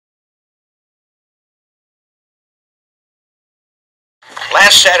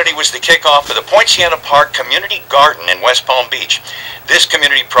Last Saturday was the kickoff of the Poinciana Park Community Garden in West Palm Beach. This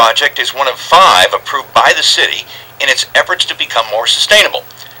community project is one of 5 approved by the city in its efforts to become more sustainable.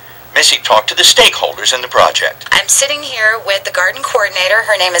 Missy talked to the stakeholders in the project. I'm sitting here with the garden coordinator.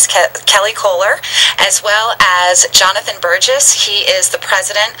 Her name is Kelly Kohler, as well as Jonathan Burgess. He is the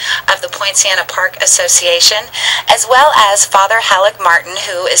president of the Poinciana Park Association, as well as Father Halleck Martin,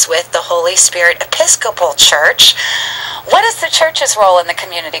 who is with the Holy Spirit Episcopal Church. What is the church's role in the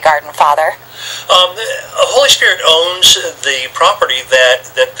community garden, Father? Holy Spirit owns the property that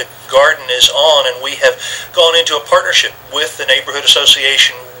the garden is on, and we have gone into a partnership with the neighborhood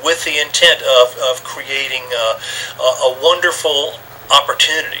association with the intent of creating a wonderful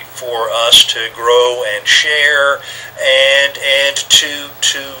opportunity for us to grow and share and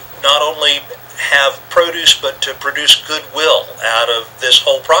to not only have produce, but to produce goodwill out of this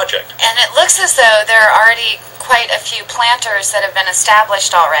whole project. And it looks as though there are already quite a few planters that have been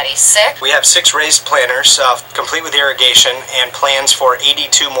established already. 6? We have 6 raised planters, complete with irrigation, and plans for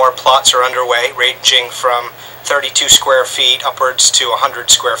 82 more plots are underway, ranging from 32 square feet upwards to 100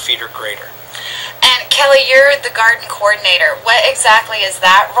 square feet or greater. And Kelly, you're the garden coordinator. What exactly is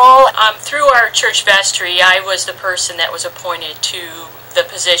that role? Through our church vestry, I was the person that was appointed to the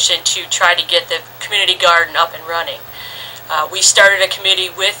position to try to get the community garden up and running. We started a committee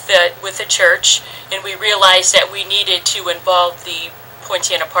with the church, and we realized that we needed to involve the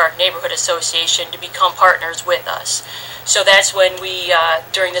Poinciana Park Neighborhood Association to become partners with us. So that's when we,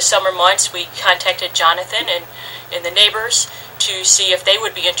 during the summer months, we contacted Jonathan and the neighbors to see if they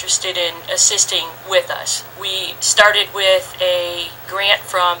would be interested in assisting with us. We started with a grant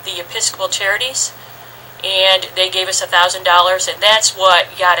from the Episcopal Charities, and they gave us $1,000, and that's what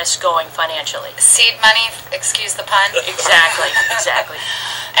got us going financially. Seed money, excuse the pun. Exactly.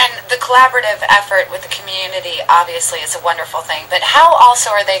 And the collaborative effort with the community obviously is a wonderful thing, but how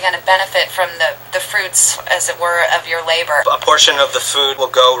also are they going to benefit from the fruits, as it were, of your labor? A portion of the food will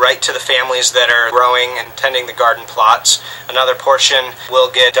go right to the families that are growing and tending the garden plots. Another portion will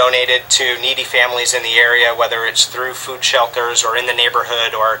get donated to needy families in the area, whether it's through food shelters or in the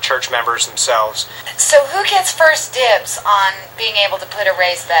neighborhood or church members themselves. So who gets first dibs on being able to put a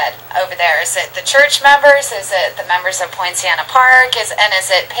raised bed over there? Is it the church members? Is it the members of Poinciana Park? Is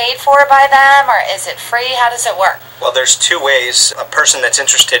it paid for by them, or is it free? How does it work? Well, there's 2 ways a person that's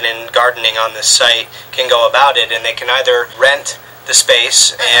interested in gardening on this site can go about it, and they can either rent the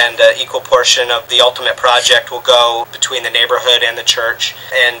space, and an equal portion of the ultimate project will go between the neighborhood and the church.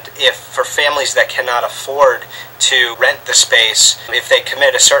 And if for families that cannot afford to rent the space, if they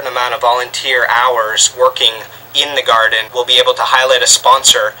commit a certain amount of volunteer hours working in the garden, we'll be able to highlight a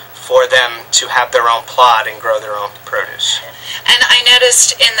sponsor for them to have their own plot and grow their own produce. And I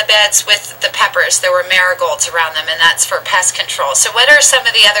noticed in the beds with the peppers, there were marigolds around them, and that's for pest control. So what are some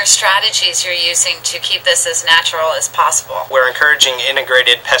of the other strategies you're using to keep this as natural as possible? We're encouraging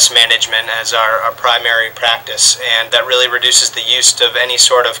integrated pest management as our primary practice, and that really reduces the use of any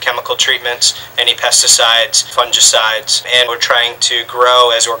sort of chemical treatments, any pesticides, fungicides, and we're trying to grow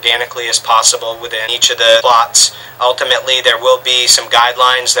as organically as possible within each of the plots. Ultimately, there will be some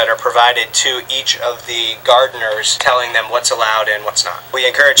guidelines that are provided to each of the gardeners telling them what's allowed and what's not. We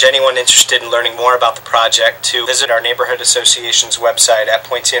encourage anyone interested in learning more about the project to visit our neighborhood association's website at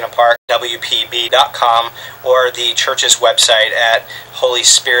poincianaparkwpb.com or the church's website at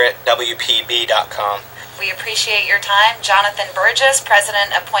holyspiritwpb.com. We appreciate your time. Jonathan Burgess,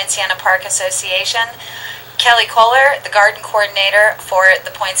 president of Poinciana Park Association. Kelly Kohler, the garden coordinator for the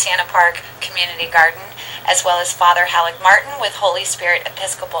Poinciana Park Community Garden, as well as Father Halleck Martin with Holy Spirit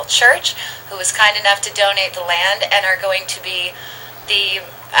Episcopal Church, who was kind enough to donate the land and are going to be the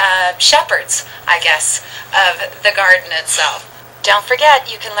shepherds, I guess, of the garden itself. Don't forget,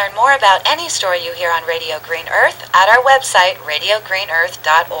 you can learn more about any story you hear on Radio Green Earth at our website,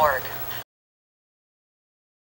 radiogreenearth.org.